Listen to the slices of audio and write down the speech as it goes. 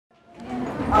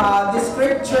the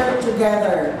scripture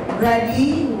together.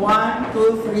 Ready? 1,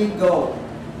 2, 3, go.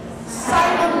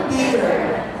 Simon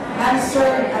Peter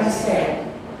answered and said,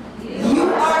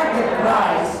 "You are the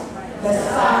Christ, the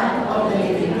Son of the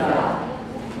living God."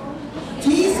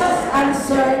 Jesus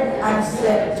answered and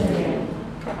said to him,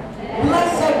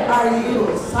 "Blessed are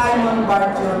you, Simon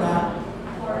Bar-Jonah,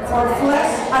 for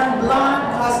flesh and blood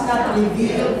has not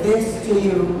revealed this to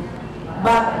you,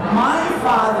 but my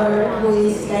Father who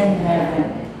is in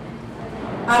heaven.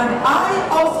 And I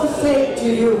also say to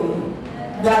you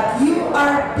that you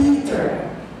are Peter,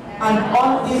 and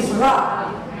on this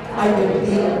rock I will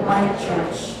build my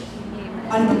church,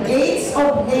 and the gates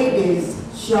of Hades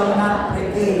shall not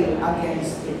prevail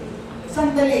against it."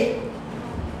 Sandali.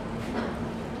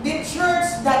 The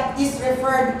church that is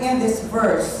referred in this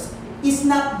verse is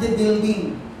not the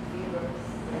building.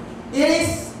 It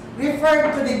is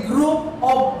referred to the group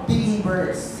of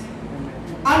believers.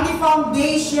 And the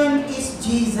foundation is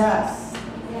Jesus.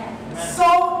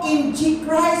 So in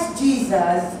Christ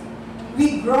Jesus,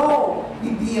 we grow,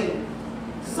 we build.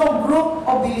 So group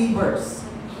of believers.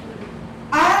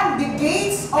 And the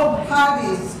gates of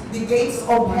Hades, the gates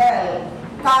of hell,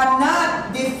 cannot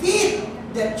defeat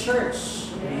the church.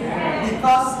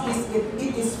 Because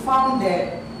it is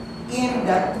founded in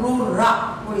the true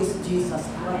rock, who is Jesus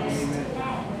Christ.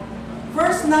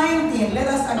 Verse 19, let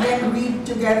us again read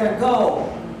together. Go.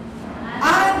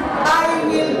 And I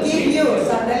will give you,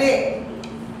 sandali.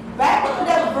 Back to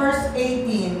that verse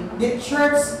 18, the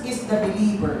church is the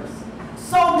believers.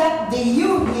 So that the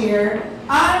you here,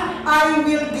 and I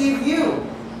will give you.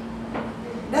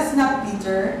 That's not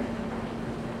Peter.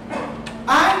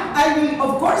 And I will,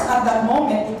 of course, at that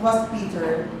moment, it was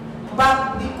Peter.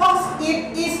 But because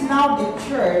it is now the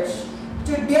church,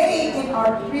 today in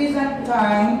our present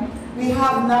time, we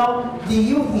have now the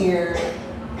you here,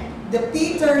 the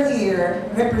Peter here,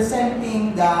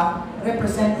 represented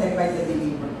by the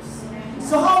believers.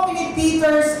 So how many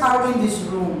Peters are in this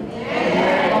room?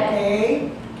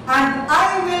 Okay? And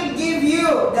I will give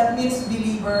you, that means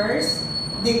believers,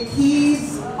 the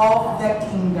keys of the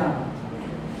kingdom.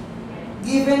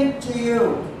 Given to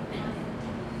you.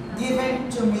 Given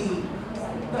to me.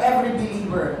 To every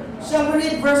believer. Shall we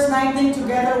read verse 19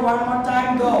 together one more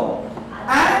time? Go.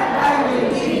 And I will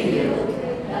give you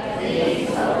the keys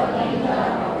of the kingdom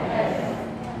of heaven.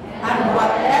 And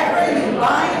whatever you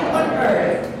bind on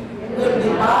earth will be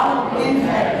bound in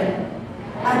heaven,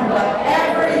 and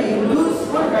whatever you loose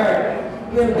on earth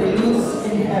will be loose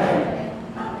in heaven.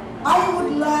 I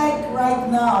would like right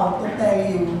now to tell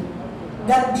you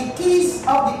that the keys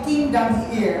of the kingdom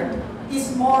here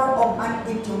is more of an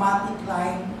idiomatic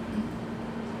line.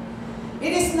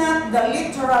 It is not the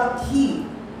literal key,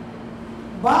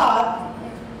 but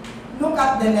look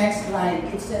at the next line.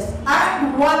 It says,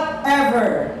 and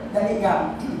whatever,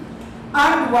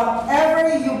 and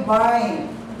whatever you bind,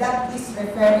 that is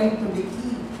referring to the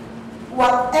key.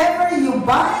 Whatever you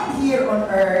bind here on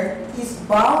earth is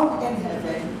bound in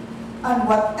heaven, and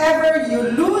whatever you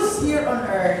loose here on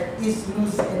earth is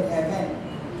loose in heaven.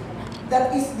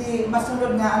 That is the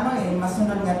masunod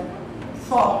nga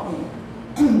thought.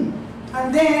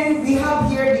 And then we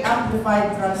have here the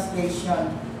Amplified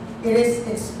Translation. It is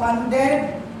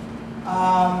expanded.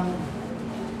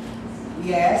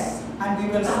 Yes, and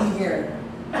we will see here.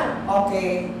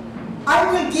 Okay. I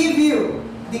will give you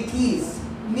the keys,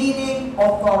 meaning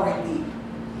authority.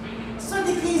 So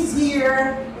the keys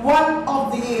here, one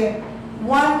of the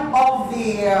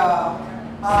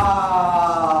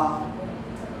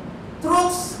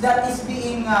truths that is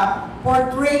being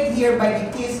portrayed here by the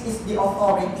keys is the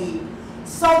authority.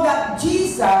 So that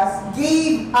Jesus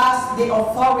gave us the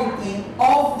authority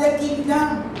of the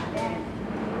kingdom.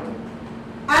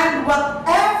 And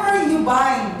whatever you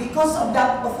bind, because of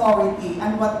that authority,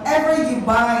 and whatever you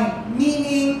bind,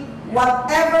 meaning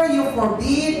whatever you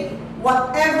forbid,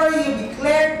 whatever you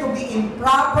declare to be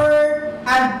improper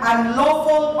and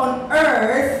unlawful on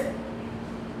earth,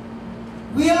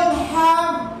 will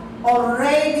have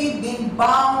already been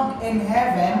bound in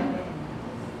heaven.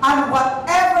 And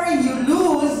whatever you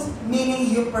lose,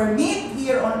 meaning you permit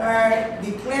here on earth,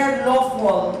 declare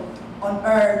lawful on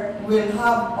earth, will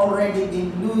have already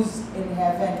been loosed in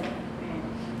heaven.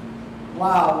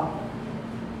 Wow.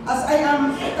 As I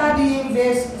am studying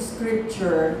this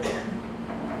scripture,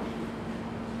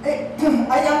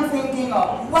 I am thinking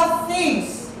of what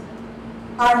things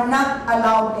are not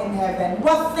allowed in heaven,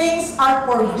 what things are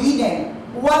forbidden,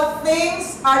 what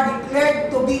things are declared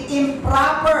to be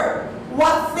improper,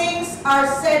 what things are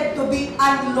said to be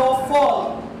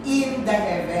unlawful in the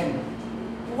heaven.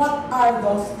 What are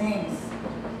those things?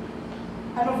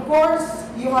 And of course,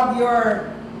 you have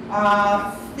your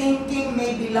thinking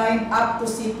may be lined up to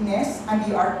sickness, and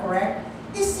you are correct.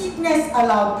 Is sickness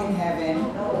allowed in heaven?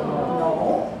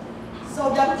 No.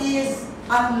 So that is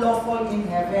unlawful in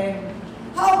heaven.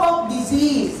 How about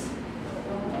disease?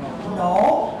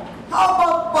 No. How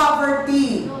about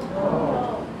poverty?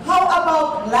 How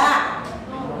about lack?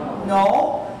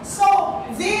 No. So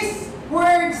these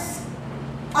words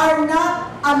are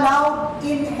not allowed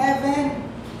in heaven.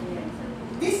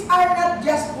 These are not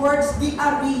just words, they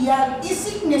are real. Is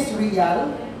sickness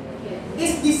real?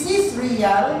 Is disease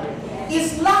real?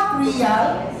 Is lack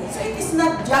real? So it is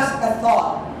not just a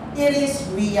thought, it is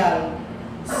real.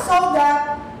 So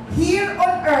that here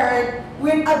on earth,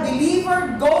 when a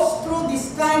believer goes through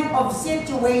this kind of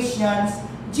situations,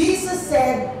 Jesus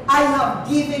said, I have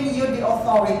given you the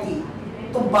authority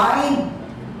to bind.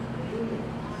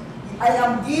 I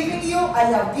have given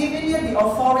you the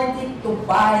authority to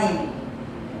bind.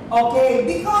 Okay,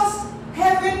 because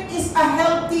heaven is a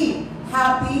healthy,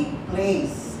 happy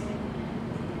place.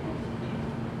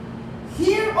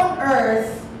 Here on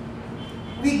earth,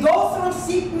 we go through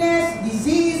sickness,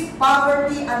 disease,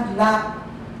 poverty, and lack,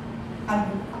 and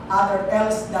other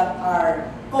else that are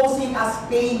causing us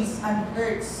pains and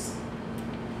hurts.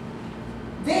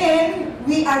 Then,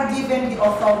 we are given the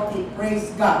authority,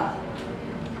 praise God.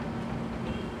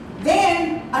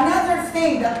 Then, another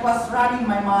thing that was running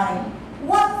my mind,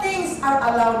 what things are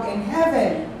allowed in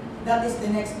heaven? That is the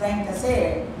next line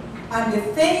kasi. And the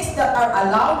things that are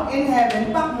allowed in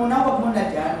heaven, wag muna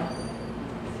dyan.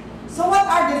 So what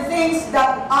are the things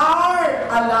that are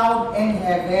allowed in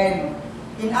heaven?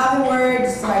 In other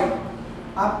words, like,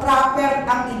 proper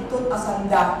ang itut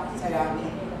asanda sa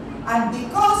langit. And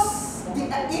because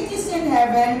it is in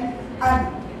heaven, and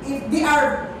if they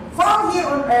are found here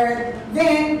on earth,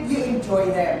 then you enjoy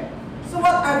them. So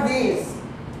what are these?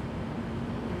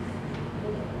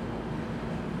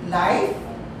 Life,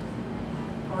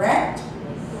 correct?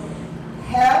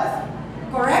 Health,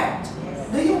 correct?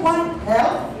 Do you want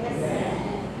health?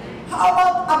 How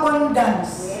about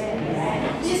abundance?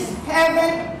 Is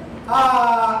heaven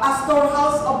a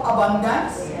storehouse of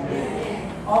abundance?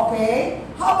 Okay.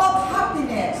 How about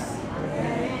happiness?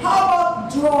 How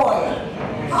about joy?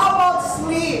 How about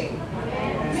sleep?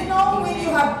 You know, when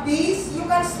you have peace, you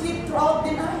can sleep throughout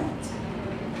the night.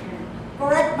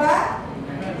 Correct ba?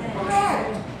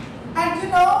 Correct. And you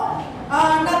know,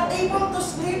 not able to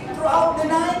sleep throughout the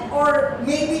night or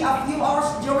maybe a few hours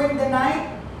during the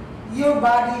night, your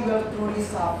body will truly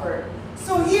suffer.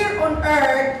 So here on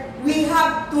earth, we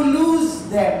have to lose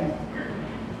them.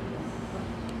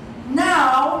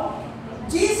 Now,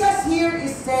 Jesus here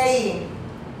is saying,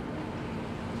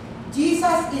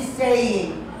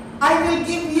 I will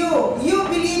give you, you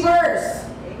believers,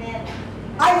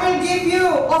 I will give you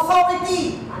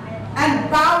authority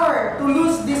and power to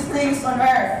lose these things on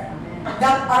earth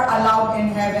that are allowed in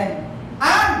heaven,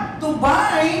 and to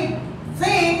bind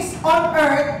things on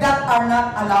earth that are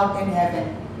not allowed in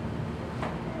heaven.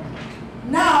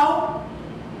 Now,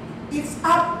 it's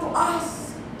up to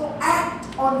us to act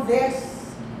on this.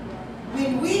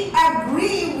 When we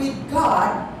agree with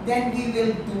God, then we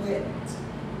will do it.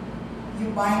 You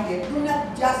bind it. Do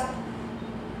not just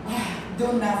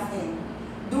do nothing.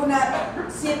 Do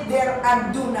not sit there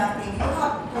and do nothing. You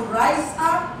have to rise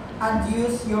up and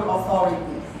use your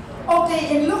authority.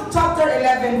 Okay, in Luke chapter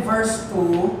 11, verse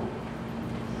 2,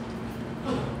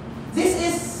 this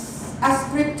is a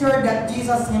scripture that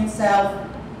Jesus himself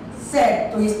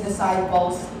said to his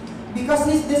disciples, because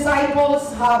his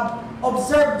disciples have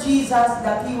observed Jesus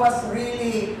that he was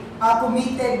really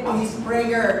committed to his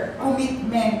prayer,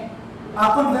 commitment,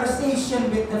 conversation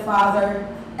with the Father.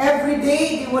 Every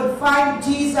day they would find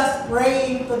Jesus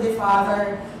praying to the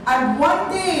Father. And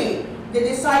one day, the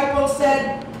disciples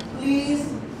said, please,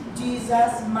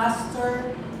 Jesus,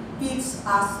 Master, teach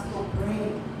us to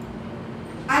pray.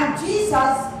 And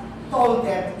Jesus told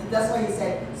them, that's what he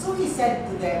said. So he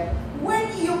said to them, when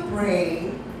you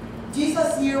pray,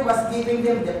 Jesus here was giving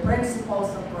them the principles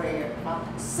of prayer.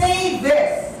 Say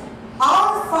this,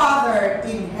 our Father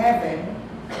in heaven,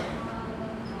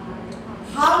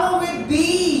 hallowed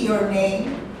be your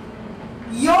name,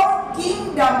 your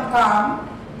kingdom come,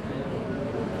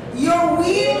 your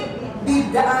will be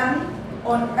done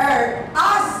on earth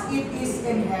as it is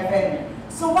in heaven.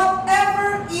 So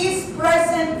whatever is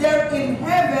present there in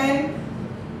heaven,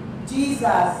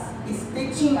 Jesus is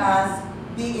teaching us,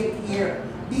 be it here,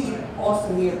 be it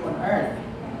also here on earth.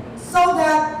 So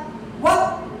that,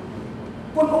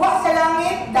 kung uwa sa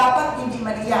langit, dapat hindi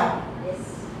maliya.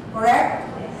 Correct?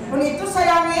 Kung ito sa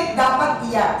langit, dapat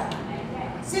iya.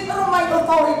 Sino may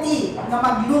authority na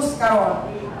mag-loose karon?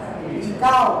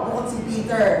 Ikaw, bukod si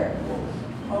Peter.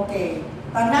 Okay.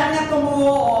 Tanan nga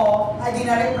tumuo ay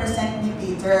gina-represent ni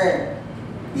Peter.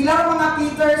 Ilang mga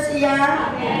Peters iya?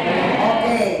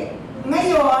 Okay.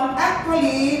 Ngayon,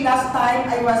 actually, last time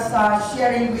I was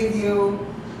sharing with you,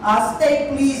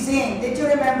 stay pleasing. Did you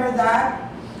remember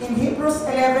that? In Hebrews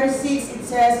 11:6 it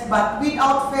says, but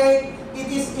without faith, it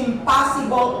is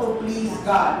impossible to please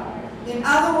God. In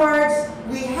other words,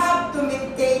 we have to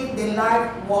maintain the life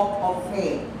walk of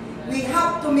faith. We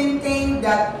have to maintain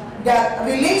that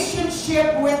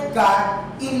relationship with God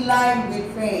in line with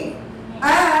faith.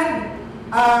 And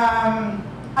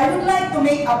I would like to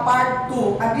make a part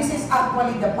 2, and this is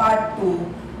actually the part 2,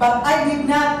 but I did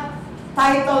not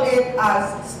title it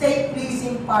as Stay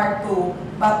Pleasing Part 2,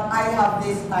 but I have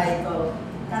this title.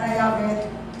 Can I have it?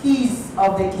 Keys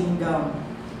of the Kingdom.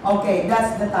 Okay,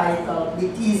 that's the title, the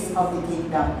Keys of the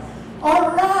Kingdom.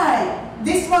 Alright,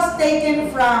 this was taken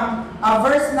from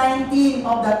verse 19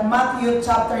 of that Matthew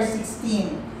chapter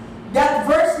 16. That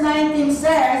verse 19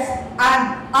 says, and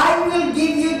I will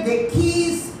give you the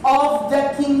keys of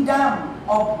the kingdom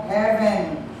of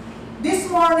heaven. This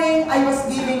morning, I was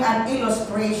giving an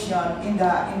illustration in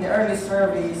the early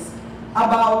service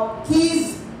about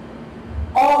keys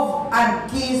of and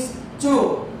keys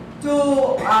to.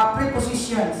 Two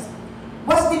prepositions.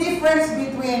 What's the difference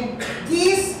between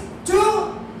keys to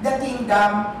the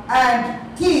kingdom and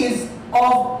keys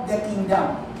of the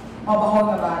kingdom? Mabahol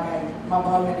na bagay.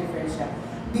 Mabahol na diferensya.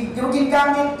 Pero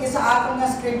gingamit sa ating nga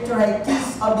scripture ay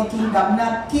keys of the kingdom,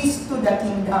 not keys to the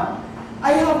kingdom.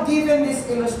 I have given this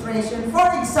illustration. For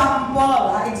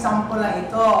example, example lang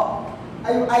ito.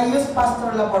 I use Pastor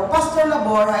Labor. Pastor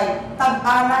Labor ay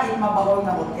tag-ana at mabahol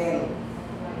na hotel.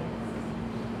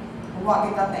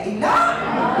 Huwag kita naila.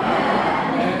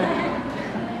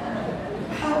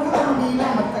 Wala ang nila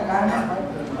magtagana.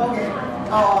 Okay.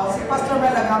 Si Pastor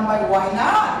Melagambay, why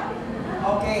not?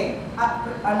 Okay.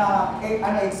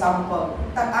 Ano example?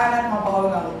 Tag-ana at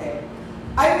mabahol na hotel.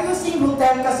 I'm using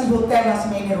hotel kasi hotel has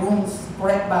many rooms.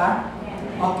 Correct ba?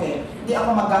 Okay. Hindi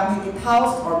ako magamit it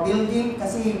house or building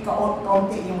kasi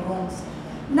kaunti yung rooms.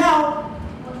 Now,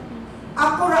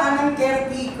 ako raan ng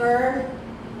caretaker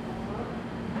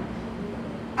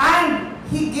and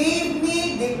he gave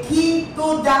me the key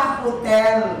to the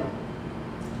hotel.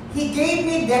 He gave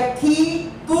me the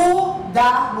key to the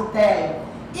hotel.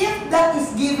 If that is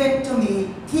given to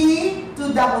me, key to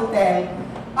the hotel,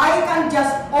 I can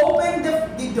just open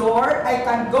the door, I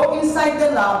can go inside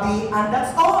the lobby, and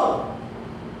that's all.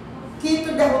 Key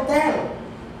to the hotel.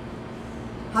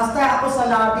 Hasta ako sa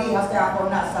lobby, hasta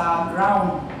ako na sa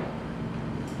ground.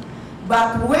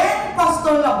 But when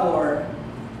Pastor Labor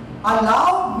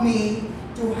allowed me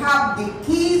to have the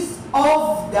keys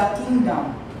of the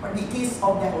kingdom, or the keys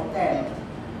of the hotel,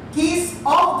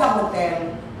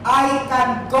 I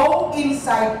can go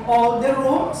inside all the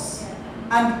rooms,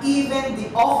 and even the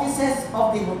offices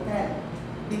of the hotel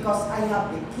because I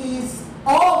have the keys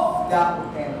of the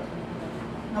hotel.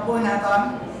 Nabuo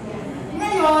natin?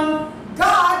 Ngayon,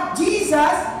 God,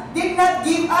 Jesus, did not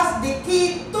give us the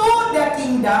key to the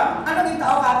kingdom. Ano yung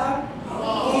tao katon?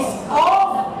 Keys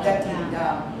of the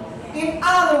kingdom. In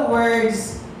other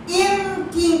words,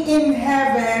 in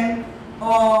heaven,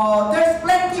 there's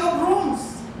plenty of rooms.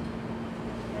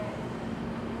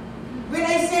 When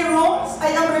I say rooms,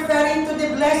 I am referring to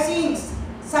the blessings.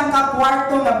 Sang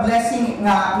kakwarto na blessing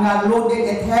nga loaded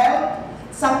it health.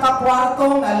 Sang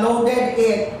kakwarto nga loaded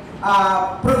it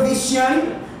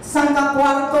provision. Sang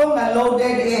kakwarto nga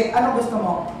loaded it, ano gusto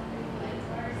mo?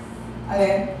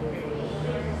 Alin?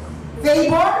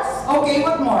 Favors? Okay,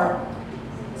 what more?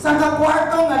 Sang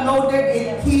kakwarto nga loaded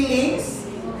it healings.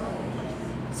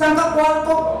 Sang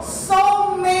kakwarto,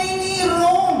 so many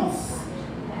rooms.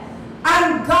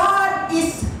 And God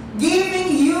is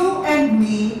giving you and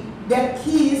me the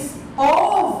keys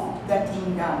of the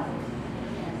kingdom.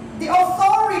 The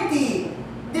authority,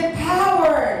 the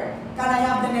power. Can I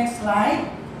have the next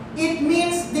slide? It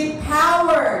means the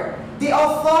power, the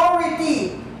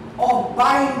authority of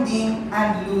binding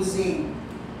and loosing.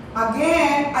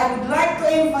 Again, I would like to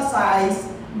emphasize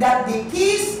that the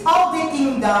keys of the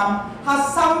kingdom has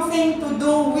something to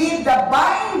do with the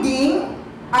binding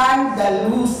and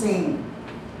the loosing.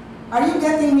 Are you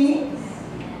getting me?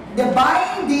 The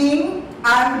binding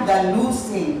and the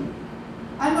loosing.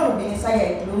 Ano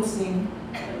binisaya it loosing?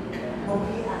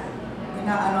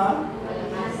 Ano?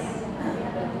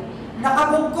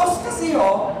 Nakabugkos kasi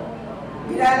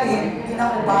ginalin,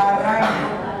 ginakubaran.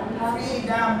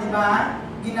 Freedom, di ba?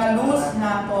 Ginalus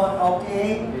natin,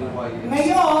 okay?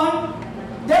 Ngayon,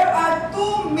 there are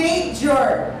two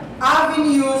major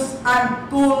avenues and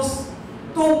tools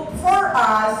for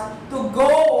us to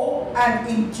go and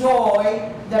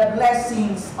enjoy the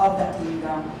blessings of the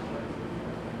kingdom.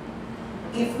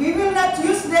 If we will not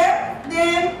use them,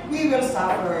 then we will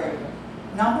suffer.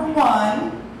 Number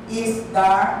one is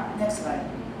the, next slide.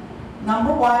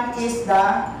 Number one is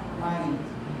the mind.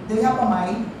 Do you have a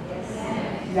mind?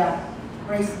 Yes. Yeah.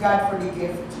 Praise God for the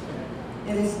gift.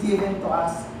 It is given to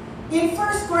us. In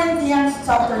 1 Corinthians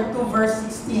chapter 2 verse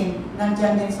 16,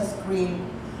 nandyan din sa screen,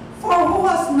 for who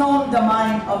has known the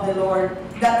mind of the Lord,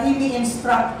 that He may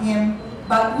instruct him,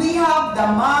 but we have the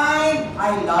mind,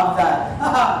 I love that.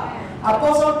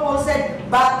 Apostle Paul said,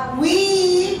 but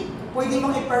we, pwede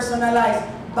mong i-personalize,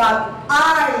 but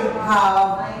I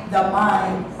have the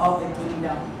mind of the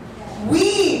kingdom.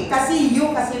 We, kasi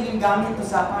you, kasi yung gamit to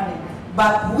sa akin.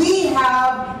 But we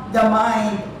have the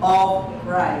mind of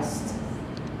Christ.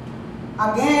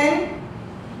 Again,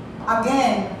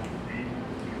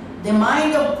 the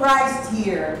mind of Christ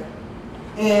here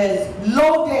is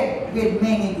loaded with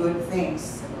many good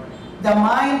things. The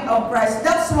mind of Christ.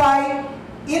 That's why,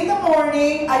 in the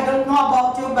morning, I don't know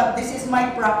about you, but this is my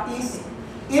practice.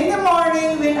 In the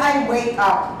morning, when I wake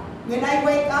up, when I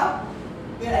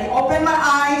open my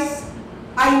eyes,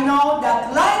 I know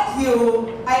that like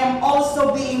you, I am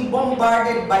also being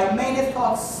bombarded by many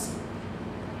thoughts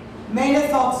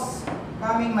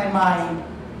coming my mind.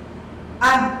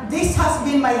 And this has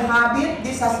been my habit,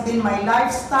 this has been my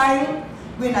lifestyle.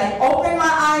 When I open my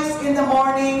eyes in the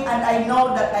morning and I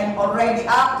know that I'm already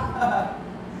up,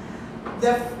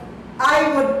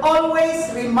 I would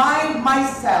always remind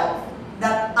myself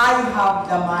that I have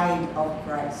the mind of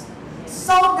Christ.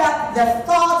 So that the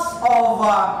thoughts of,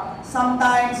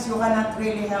 sometimes you cannot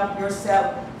really help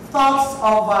yourself, thoughts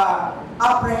of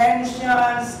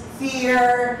apprehensions,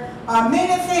 fear,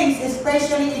 many things,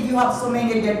 especially if you have so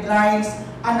many deadlines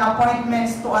and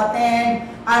appointments to attend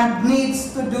and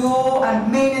needs to do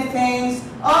and many things.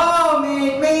 Oh,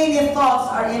 many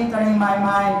thoughts are entering my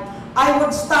mind. I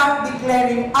would start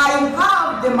declaring, I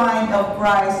have the mind of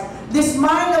Christ. This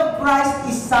mind of Christ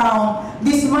is sound.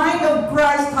 This mind of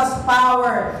Christ has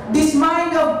power. This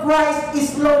mind of Christ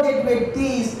is loaded with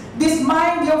peace. This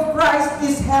mind of Christ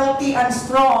is healthy and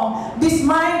strong. This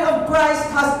mind of Christ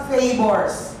has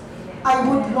favors. I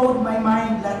would load my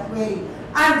mind that way.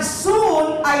 And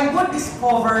soon, I would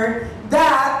discover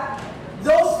that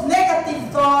those negative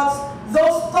thoughts,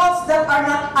 those thoughts that are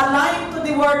not aligned to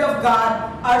the Word of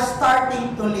God, are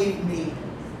starting to leave me.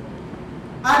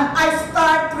 And I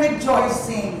start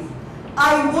rejoicing.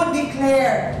 I would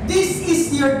declare, this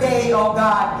is your day, O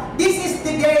God. This is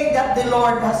the day that the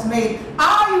Lord has made.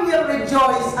 I will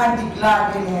rejoice and be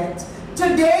glad in it.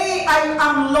 Today, I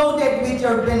am loaded with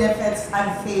your benefits and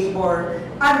favor.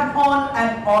 And on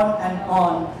and on and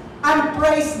on. And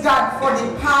praise God for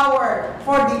the power,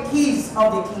 for the keys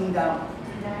of the kingdom.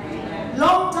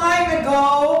 Long time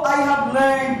ago, I have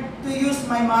learned to use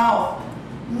my mouth.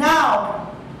 Now,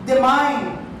 the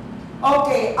mind.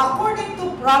 Okay, according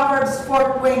to Proverbs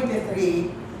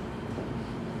 4:23,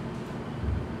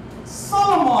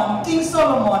 King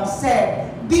Solomon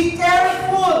said, be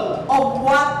careful of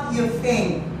what you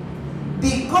think,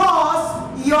 because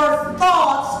your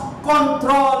thoughts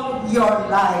control your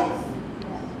life.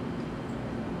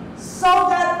 So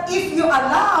that if you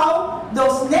allow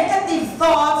those negative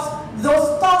thoughts,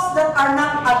 those thoughts that are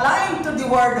not aligned to the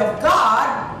Word of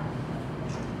God,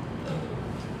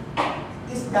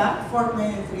 is that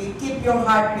 4:23, keep your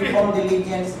heart with all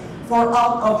diligence, for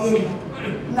out of it.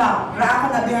 Now,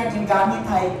 raan na din ang gamit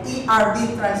ay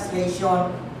ERV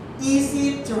translation,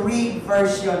 easy to read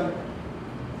version.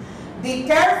 Be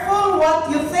careful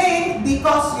what you think,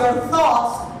 because your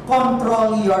thoughts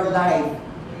control your life.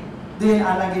 Din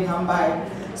ang naging hambay.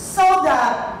 So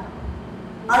that,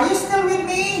 are you still with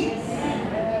me?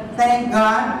 Thank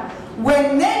God.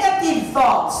 When negative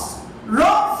thoughts,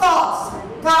 wrong thoughts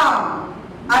come,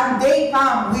 and they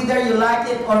come, whether you like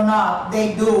it or not,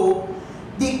 they do.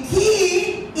 The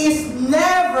key is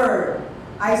never,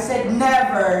 I said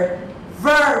never,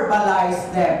 verbalize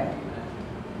them.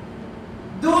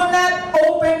 Do not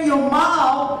open your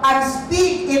mouth and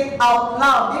speak it out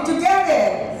loud. Did you get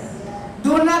it?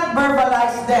 Do not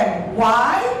verbalize them.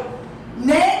 Why?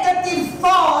 Negative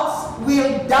thoughts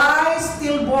will die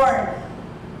stillborn.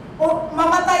 O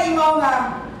mamatay mo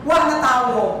nga, wa na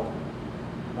tao.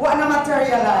 Wa na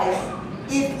materialize.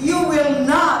 If you will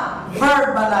not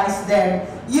verbalize them,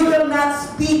 you will not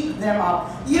speak them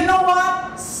out. You know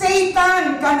what?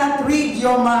 Satan cannot read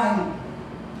your mind.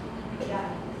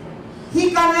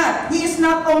 He cannot. He is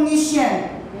not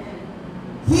omniscient.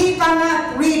 He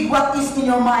cannot read what is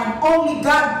in your mind. Only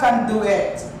God can do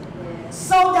it.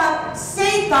 So that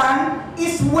Satan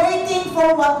is waiting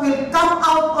for what will come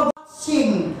out of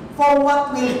watching, for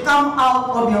what will come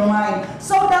out of your mind.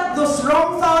 So that those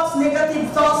wrong thoughts, negative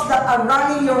thoughts that are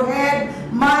running your head,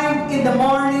 mind in the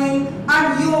morning, and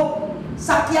you,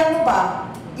 sakyan mo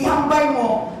ba, ihambay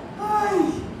mo,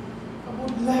 ay,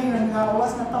 kabudlay ng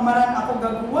gawas, natamaran ako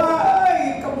gagawa,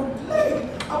 ay, kabudlay,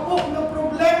 abok na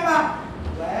problema.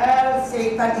 Well,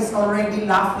 Satan is already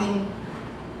laughing.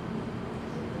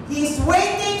 He's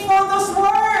waiting for those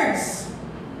words.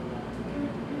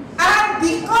 And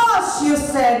because you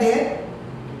said it,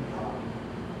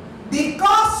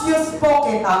 because you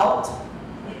spoke it out,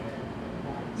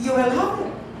 you will have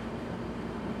it.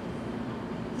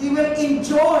 You will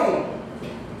enjoy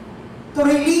to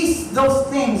release those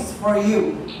things for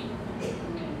you.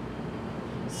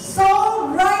 So,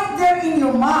 right there in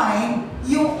your mind,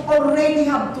 you already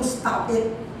have to stop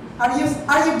it. Are you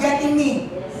getting me?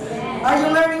 Are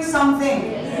you learning something?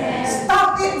 Yes.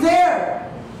 Stop it there.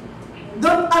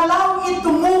 Don't allow it to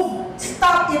move.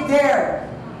 Stop it there.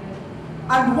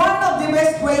 And one of the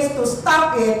best ways to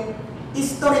stop it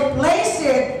is to replace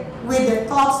it with the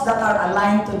thoughts that are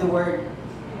aligned to the Word.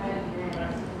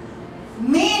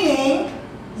 Meaning,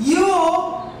 you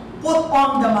put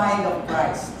on the mind of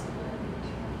Christ.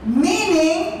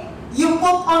 Meaning, you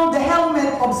put on the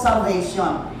helmet of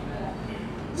salvation.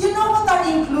 You know what are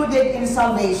included in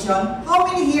salvation? How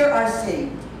many here are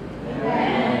saved?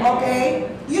 Amen. Okay?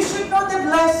 You should know the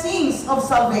blessings of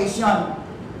salvation.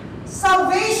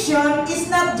 Salvation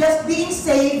is not just being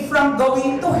saved from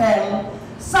going to hell.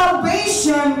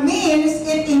 Salvation means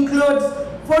it includes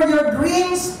for your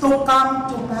dreams to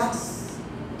come to pass.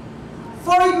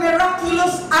 For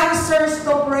miraculous answers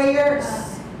to prayers.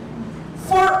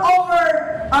 For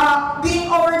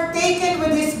being overtaken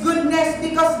with His goodness,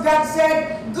 because God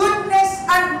said, goodness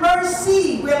and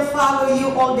mercy will follow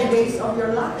you all the days of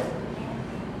your life.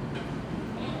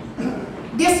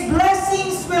 These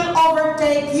blessings will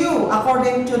overtake you,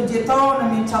 according to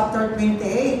Deuteronomy chapter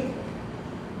 28.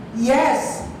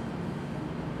 Yes.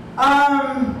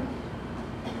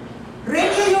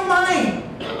 Renew your mind.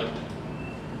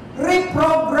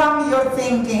 Reprogram your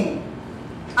thinking.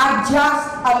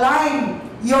 Adjust, align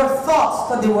your thoughts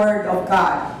to the Word of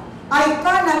God. I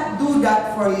cannot do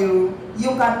that for you. You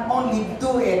can only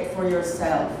do it for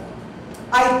yourself.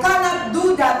 I cannot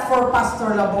do that for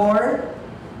Pastor Labor.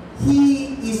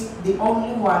 He is the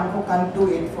only one who can do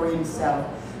it for himself.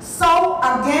 So,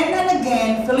 again and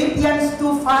again, Philippians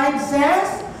 2:5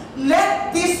 says,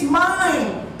 let this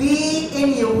mind be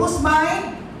in you. Whose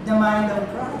mind? The mind of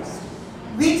Christ,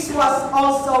 which was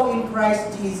also in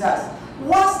Christ Jesus.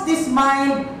 Was this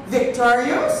mind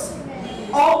victorious?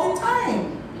 All the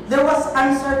time. There was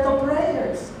answer to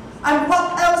prayers. And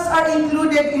what else are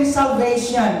included in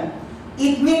salvation?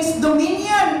 It means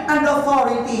dominion and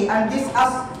authority. And this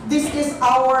is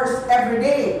ours every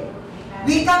day.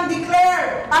 We can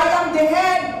declare, I am the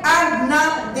head and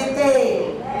not the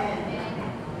tail.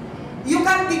 You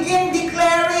can begin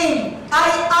declaring, I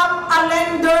am a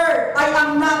lender, I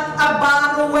am not a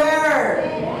borrower.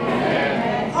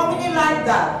 How many like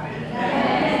that?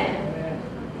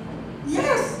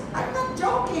 Yes, I'm not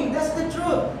joking. That's the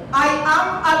truth. I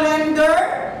am a lender,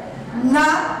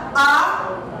 not a...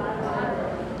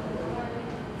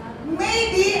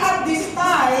 Maybe at this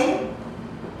time,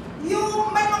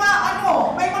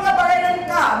 may mga bareran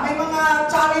ka, may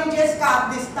mga challenges ka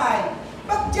at this time.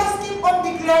 But just keep on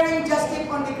declaring, just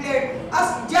keep on declaring.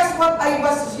 As just what I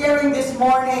was sharing this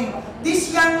morning,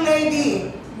 this young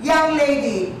lady,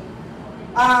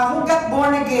 who got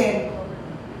born again,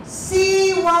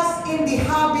 she was in the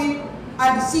habit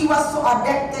and she was so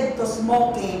addicted to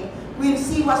smoking when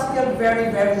she was still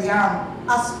very, very young,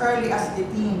 as early as the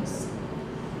teens.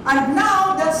 And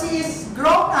now that she is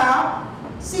grown up,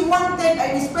 she wanted,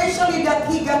 and especially that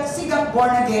she got born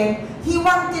again, he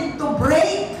wanted to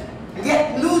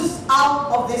get loose out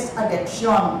of this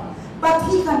addiction. But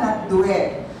he cannot do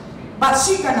it. But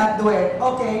she cannot do it.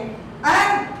 Okay?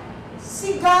 And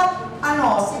she got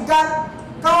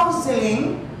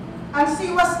counseling, and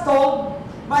she was told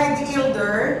by the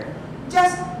elder,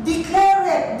 just declare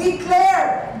it,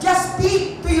 declare, just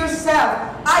speak to yourself,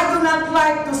 I do not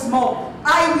like to smoke.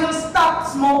 I will stop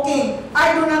smoking.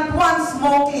 I do not want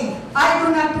smoking. I do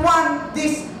not want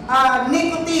this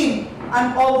nicotine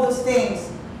and all those things.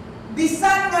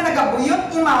 Bisan nga nagabuyot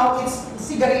imaw, it's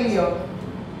sigarilyo.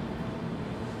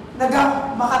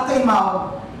 Makatoy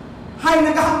imaw. Hay,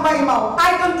 nagahambay imaw.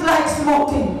 I don't like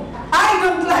smoking. I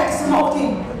don't like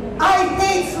smoking. I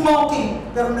hate smoking.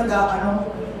 Pero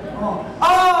oh,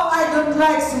 I don't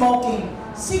like smoking.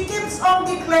 She keeps on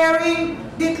declaring,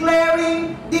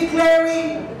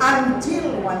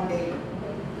 until one day,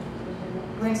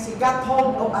 when she got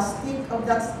hold of a stick of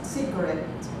that cigarette,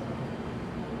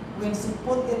 when she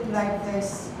put it like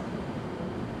this,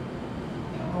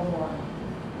 no more.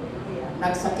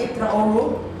 Nagsakit ra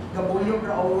ulo, gabuyog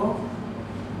ra ulo.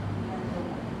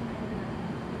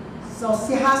 So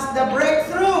she has the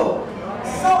breakthrough.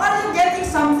 So are you getting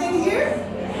something here?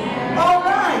 All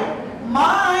right.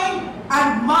 Mind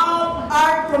and mouth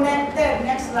are connected.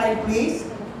 Next slide, please.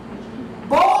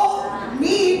 Both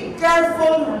need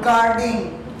careful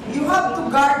guarding. You have to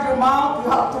guard your mouth.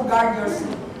 You have to guard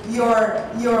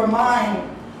your mind.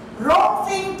 Wrong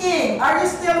thinking. Are you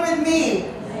still with me?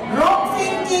 Wrong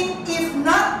thinking, if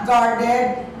not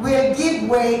guarded, will give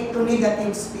way to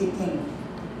negative speaking.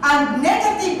 And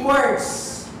negative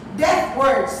words, death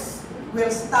words, will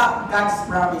stop God's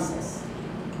promises.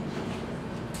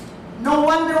 No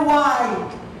wonder why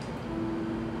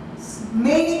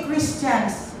many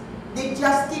Christians, they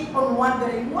just keep on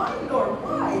wondering, why, Lord?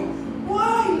 Why?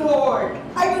 Why, Lord?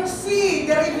 I don't see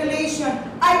the revelation.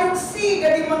 I don't see the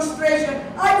demonstration.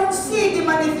 I don't see the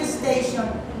manifestation.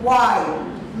 Why?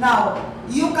 Now,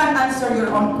 you can answer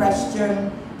your own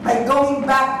question by going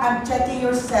back and checking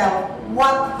yourself.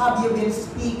 What have you been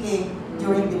speaking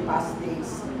during the past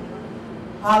days?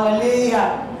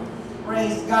 Hallelujah.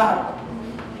 Praise God.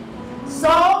 So,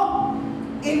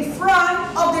 in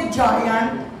front of the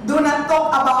giant, do not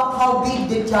talk about how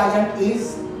big the giant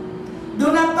is.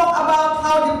 Do not talk about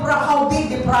how big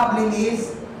the problem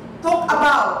is. Talk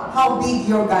about how big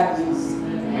your God is.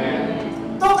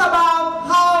 Amen. Talk about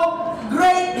how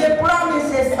great the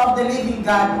promises of the living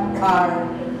God are.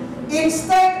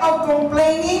 Instead of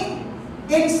complaining,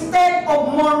 instead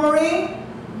of murmuring,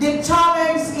 the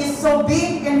challenge is so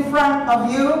big in front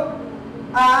of you.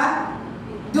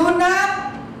 Do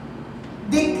not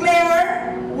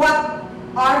declare what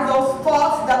are those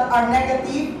thoughts that are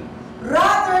negative.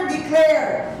 Rather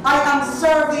declare, I am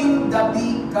serving the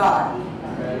big God.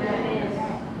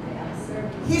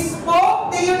 He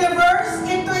spoke the universe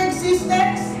into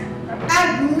existence,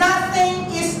 and nothing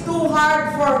is too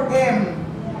hard for him.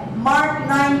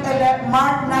 Mark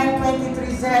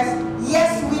 9:23 says,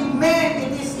 yes, with men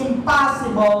it is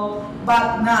impossible,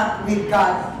 but not with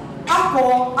God.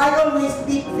 Ako, I always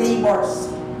speak favors.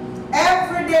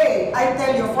 Every day, I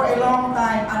tell you, for a long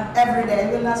time, and every day,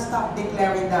 I will not stop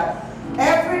declaring that.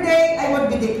 Every day, I would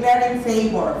be declaring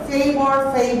favor.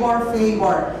 Favor, favor,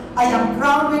 favor. I am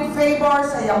crowned with favors.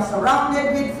 I am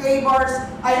surrounded with favors.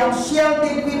 I am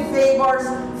shielded with favors.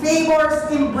 Favors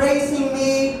embracing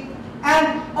me.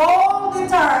 And all the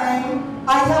time,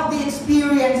 I have the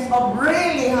experience of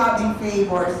really having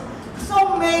favors.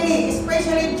 So many,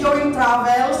 especially during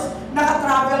travels,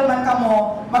 naka-travel man ka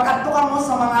mo, mag-ato ka mo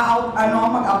sa mga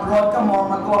mag-abroad ka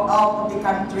mo, mag-go out of the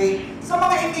country. Sa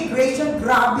mga immigration,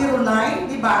 grabe rulay,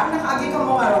 di ba? Nakagi ka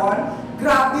mo ngayon,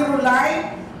 grabe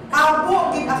rulay,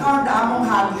 abo, git-account na among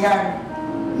hagyan.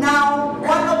 Now,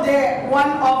 one of the,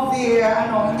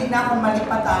 hindi na akong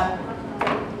malipatan,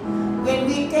 when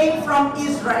we came from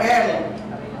Israel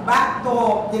back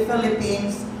to the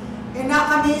Philippines, ina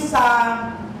kami sa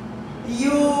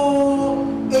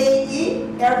UAE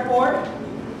Airport,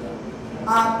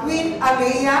 Queen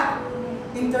Alea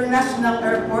International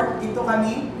Airport, ito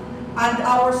kami. And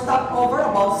our stopover,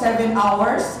 about 7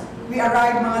 hours. We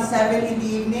arrived mga 7 in the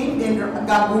evening, then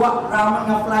gagawa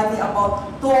ramang nga flight about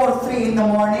 2 or 3 in the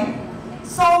morning.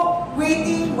 So,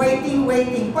 waiting.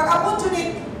 Pag-abot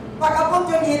yun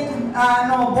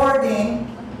boarding,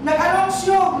 nag-announce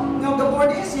yung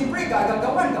boarding, siyempre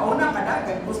gagagawan, gauna ka na,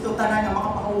 gusto tanan nga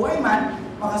makapahuway man,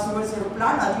 makasulod sa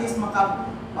aeroplano, at least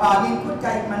makalingkod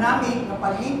kahit manami,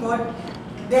 mapaglingkod.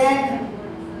 Then,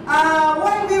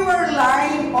 when we were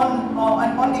lying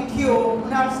on the queue,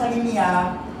 sa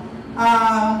linya,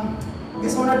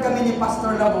 kasunod kami ni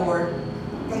Pastor Labor,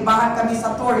 kaibahan kami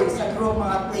sa tourist, sa group,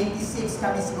 mga 26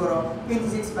 kami siguro,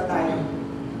 26 ba tayo?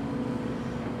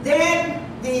 Then,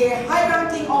 the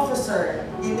high-ranking officer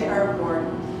in the airport,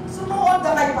 sumuod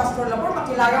na kay Pastor Labor,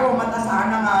 makilaya mo mata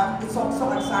sana nga,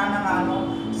 isok-sok at sana nga,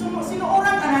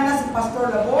 sinuoran ka na si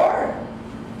Pastor Labor.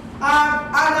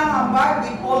 Anang hambag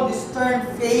with all this stern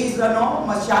face,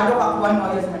 masyado kakuan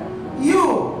mo,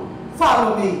 you,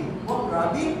 follow me. Oh,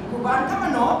 grabe, kubaan ka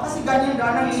kasi ganyan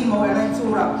daan ang limo, wala yung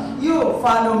sura. You,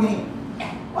 follow me.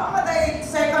 Pamatay,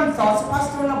 second thought, si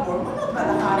Pastor Labor, manod ba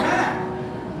na?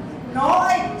 No,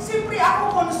 siyempre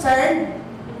ako concerned.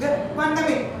 Kung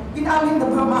kami, ginawin na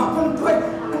ba mga kontoy?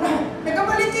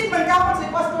 Nagkabalikin man kapag si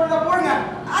Pastor Labor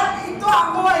nga, at ito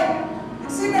ako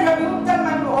Kasi nagabiyugtan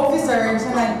man ko officer,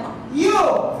 you,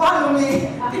 follow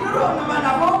me. Tinuruan naman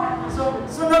ako. So,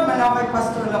 sunod man ako kay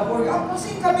Pastor Labor. Ang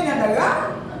kusing kami na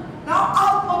daga. Now,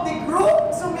 out of the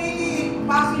group, so many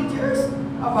passengers.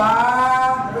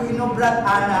 Aba, Ruinobrat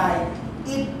Anay.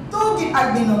 Ito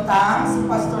ginagminutang si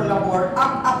Pastor Labor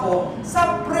ang ako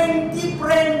sa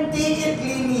prenti-prenti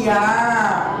itlinia.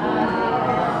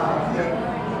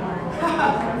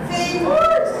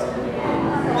 Favors!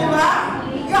 Diba?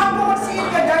 Yung ako magsiin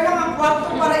ka dahil ang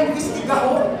kwarto para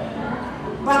investigahon.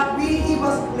 But he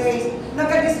was placed.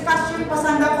 Nag-discussion pa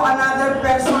sanda ko another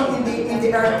person in the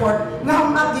airport. Nga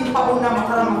hamat din pa una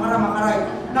makaray.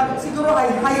 Siguro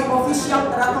ay high official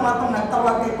atong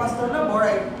nagtawag kay Pastor Labor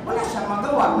ay wala siyang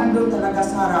magawa. Nandun talaga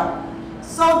sa harap.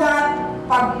 So that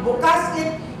pag bukas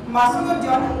masunod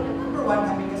yun, number 1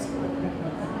 namin na school.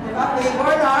 Diba?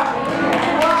 Favor na?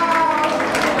 Wow!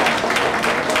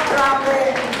 Grabe!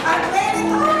 And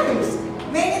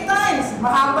many times,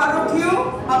 mahaba review,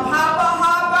 ang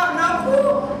haba-haba na po.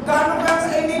 Gano'n ka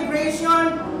sa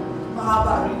immigration,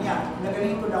 mahaba rin niya.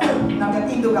 Nagalingkod ako,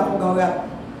 nagatindog ako gawin.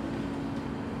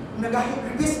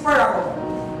 Nag-whisper ako,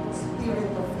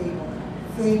 Spirit of favor.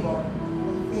 Favor.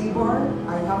 Favor,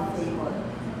 I have favor.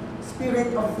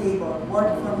 Spirit of favor,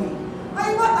 work for me.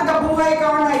 Ay, what? Nagabuhay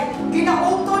ka na,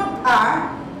 ginautod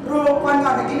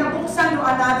ginabuksan no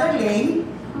another lane,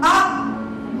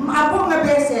 maabong na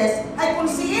beses, ay kung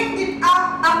siin din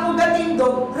ako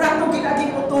gatindog, rato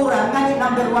ginaging uturan, nga ni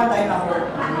number 1 tayo na ako.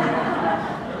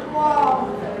 Wow!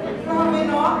 Grabe,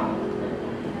 no?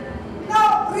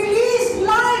 Now, release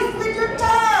life with your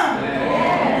tongue!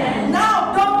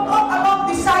 Now, don't talk about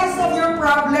the size of your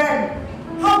problem.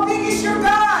 How big is your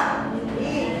God?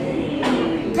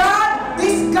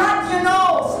 This God, you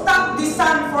know, stopped the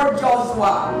sun for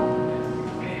Joshua.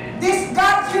 This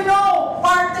God, you know,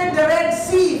 parted the Red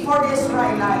Sea for the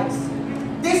Israelites.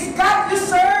 This God you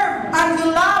serve and you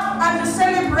love and you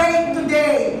celebrate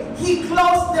today, He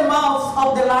closed the mouths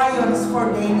of the lions for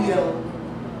Daniel.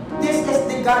 This is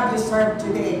the God you serve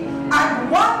today. And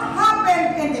what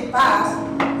happened in the past,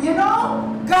 you know,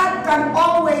 God can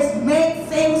always make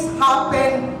things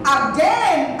happen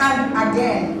again and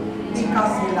again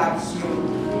because He loves you.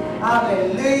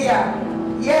 Hallelujah.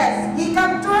 Yes, He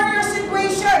can turn your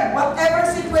situation, whatever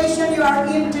situation you are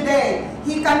in today.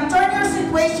 He can turn your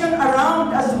situation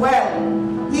around as well.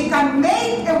 He can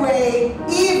make a way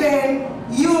even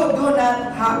you do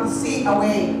not have to see a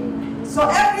way. So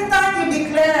every time you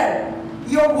declare,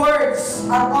 your words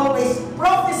are always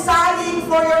prophesying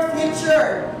for your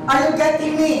future. Are you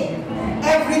getting me?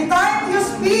 Every time you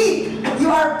speak, you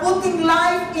are putting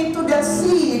life into that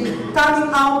seed coming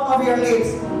out of your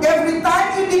lips. Every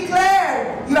time you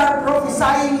declare, you are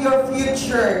prophesying your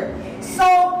future. So,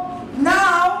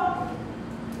 now,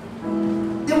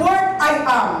 the word I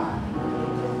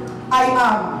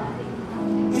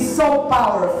am, is so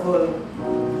powerful.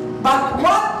 But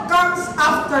what comes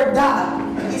after that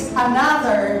is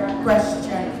another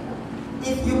question.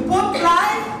 If you put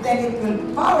life, then it will be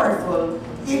powerful.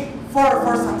 If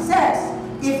for success.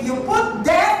 If you put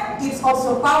death, it's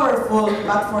also powerful,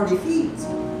 but for defeat.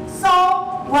 So,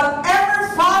 whatever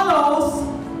follows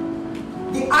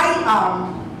the I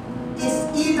am is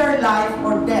either life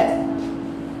or death.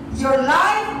 Your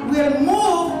life will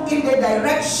move in the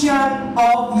direction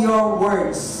of your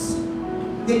words.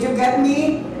 Did you get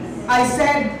me? I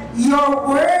said, your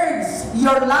words,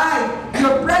 your life,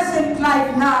 your present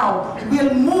life now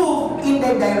will move in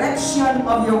the direction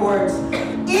of your words.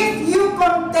 If you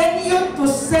continue to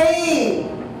say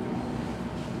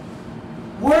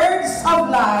words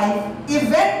of life,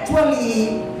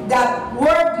 eventually that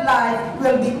word life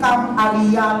will become a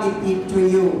reality to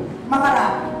you.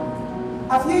 Makara,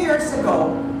 a few years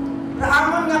ago,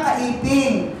 raamon nga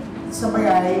kaiping sa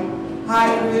bagay,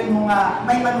 hiring mo nga,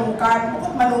 may manukan,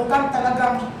 bukod manukan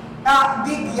talagang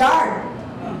big yard.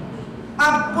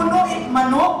 Ang puno it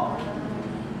manok.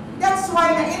 That's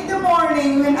why na in the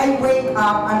morning when I wake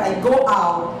up and I go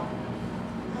out,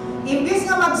 imbis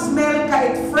nga mag-smell ka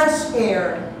it fresh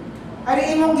air,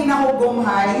 ay imong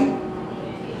ginahugomhay,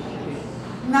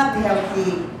 not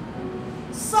healthy.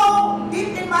 So,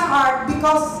 deep in my heart,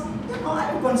 because, you know,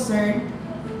 I'm concerned,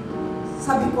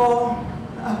 sabi ko,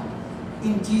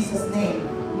 in Jesus' name,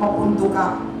 mapundo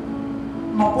ka.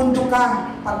 Mapundo ka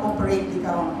pag-operate di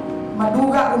ka ron.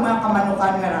 Maduga rumang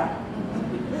kamanukan nga ra.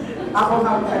 Ako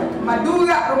nga,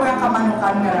 maduga rumang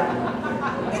kamanukan nga ra.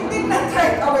 It did not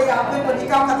right away happen, but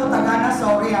ikaw katutagana,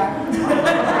 sorry ha.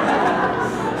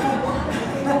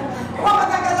 Huwag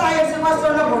matagalayan si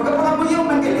Pastor Labor, kapag ang buyong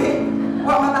mandili.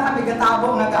 Huwag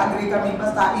matakabigatabong, nag-agree kami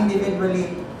basta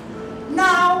individually.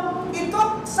 Now, it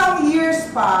took some years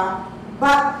pa,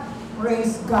 but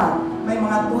praise God, may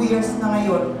mga 2 years na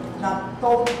ngayon na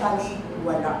totally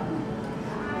wala.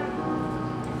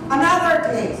 Another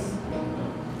case,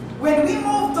 when we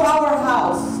moved to our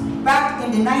house back in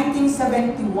the 1971,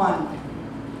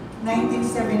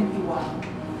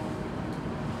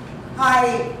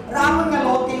 ay ramon nga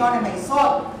loting na may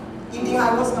salt. Hindi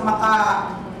halos nga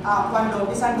kwando,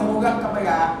 bisan gahugang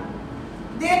kabaya.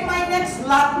 Then my next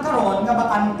lot karon nga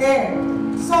bakante.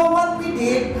 So what we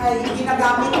did ay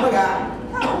ginagamit baya,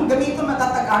 gamito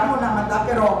matatagan mo na mata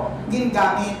pero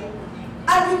ginagamit.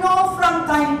 And you know, from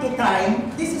time to time,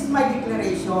 this is my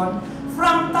declaration,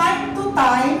 from time to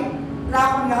time,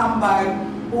 ramon nga hambay,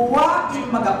 uwa it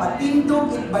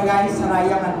magapatindog it bayay sa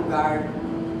raya nga lugar.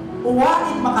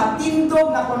 Uwa it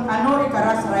makatindog na kung ano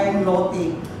ikara sa rayang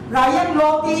lote. Rayang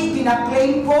lote,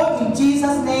 gina-claim ko, in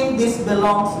Jesus' name, this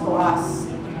belongs to us.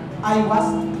 I was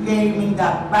claiming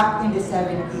that back in the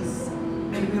 70s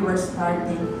when we were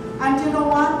starting. And you know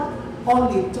what?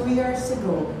 Only 2 years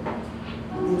ago,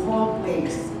 the whole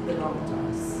place belonged to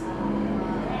us.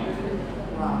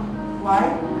 Wow.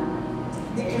 Why?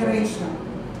 Declaration.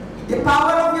 The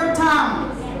power of your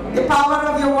tongue. The power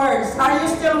of your words. Are you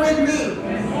still with me?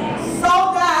 So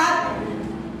that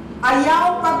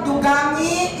ayaw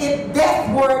pagdugangi it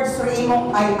death words sa imong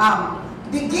I am.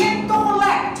 Begin to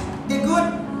collect the good,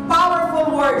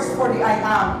 powerful words for the I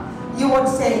am. You would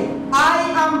say,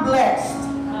 I am blessed.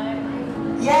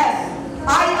 Yes,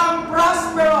 I am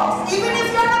prosperous. Even if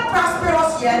you're not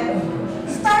prosperous yet,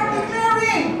 start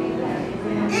declaring.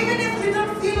 Even if you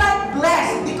don't feel like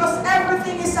blessed because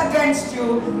everything is against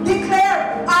you,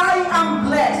 declare, I am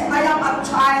blessed. I am a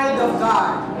child of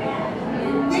God.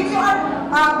 If you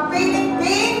are feeling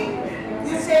pain,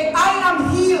 you say, I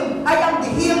am healed. I am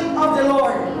the healed of the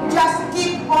Lord. Just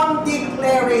keep on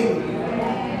declaring.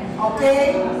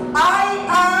 Okay? I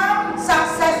am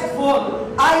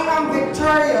successful. I am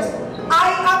victorious.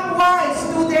 I am wise.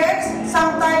 Students,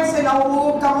 sometimes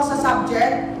nauugog ka mo sa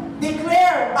subject,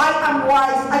 declare, I am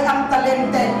wise. I am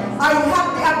talented. I have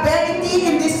the ability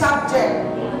in this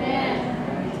subject.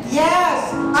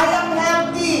 Yes, I am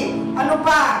healthy. Ano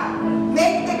pa?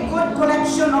 Make a good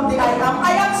collection of the I am.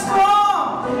 I am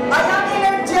strong. I am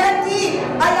energetic.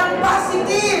 I am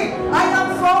positive. I am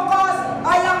focused.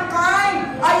 I am kind.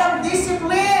 I am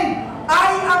disciplined.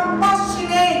 I am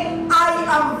passionate. I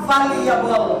am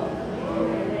valuable.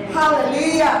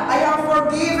 Hallelujah. I am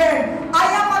forgiven. I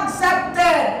am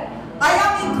accepted. I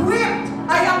am equipped.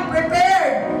 I am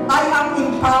prepared. I am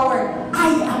empowered. I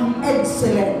am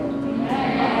excellent.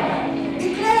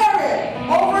 Declare it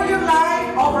over your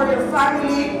life, over your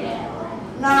family.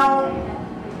 Now,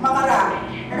 makara.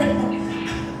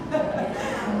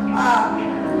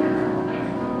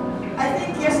 I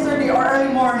think yesterday or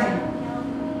early morning,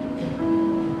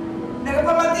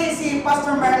 nagpamati si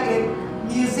Pastor Merlin,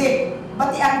 music,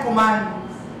 batian ko man.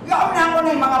 Yung na ako na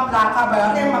yung mga plaka ba,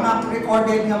 yung mga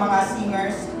recorded ng mga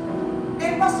singers.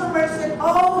 Then Pastor Merlin said,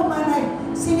 oh manay,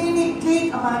 sininig Kate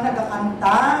ang mga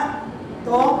nagakanta.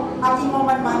 To, aking mo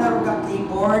man naruga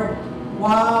keyboard.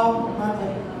 Wow,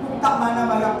 manay. Mukta man na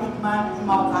magapit man,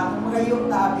 imaw ka, magayong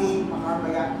tabi,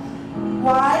 makarbaya.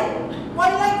 Why? Why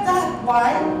like that?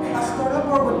 Why? Pastor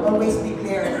Labor would always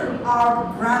declare, our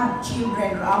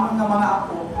grandchildren, among nga mga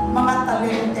apo, mga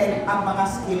talented, ang mga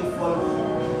skillful.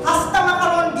 Hasta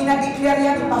makaroon, ginadeclare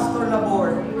yan ni Pastor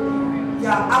Labor.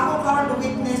 Yeah, ako karoon the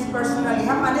witness personally.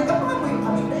 Hamanay, kapag mo yung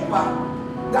kami daiwa.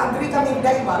 Ga-agree kami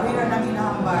daiwa, rira nang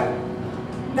hinahambay.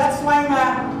 That's why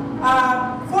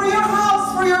for your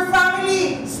house, for your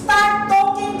family, start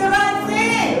talking the right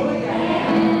thing.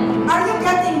 Are you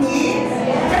getting me?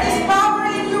 There is power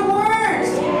in your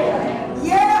words.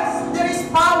 Yes, there is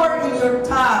power in your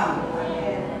tongue.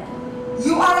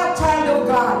 You are a child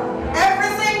of God.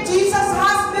 Everything Jesus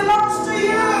has belongs to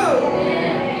you.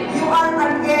 You are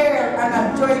an heir and a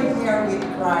joint heir with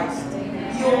Christ.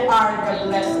 You are the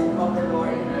blessing of the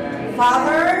Lord.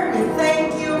 Father, we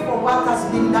thank you for what has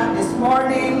been done this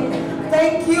morning.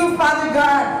 Thank you, Father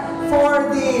God,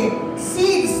 for the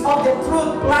seeds of the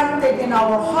truth planted in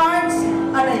our hearts.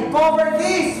 And I cover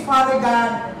this, Father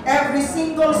God, every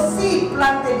single seed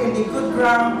planted in the good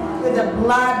ground with the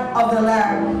blood of the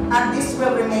Lamb. And this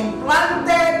will remain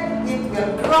planted, it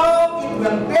will grow, it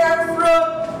will bear fruit,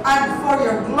 and for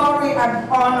your glory and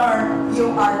honor,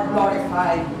 you are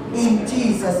glorified. In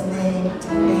Jesus' name,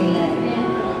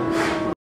 amen.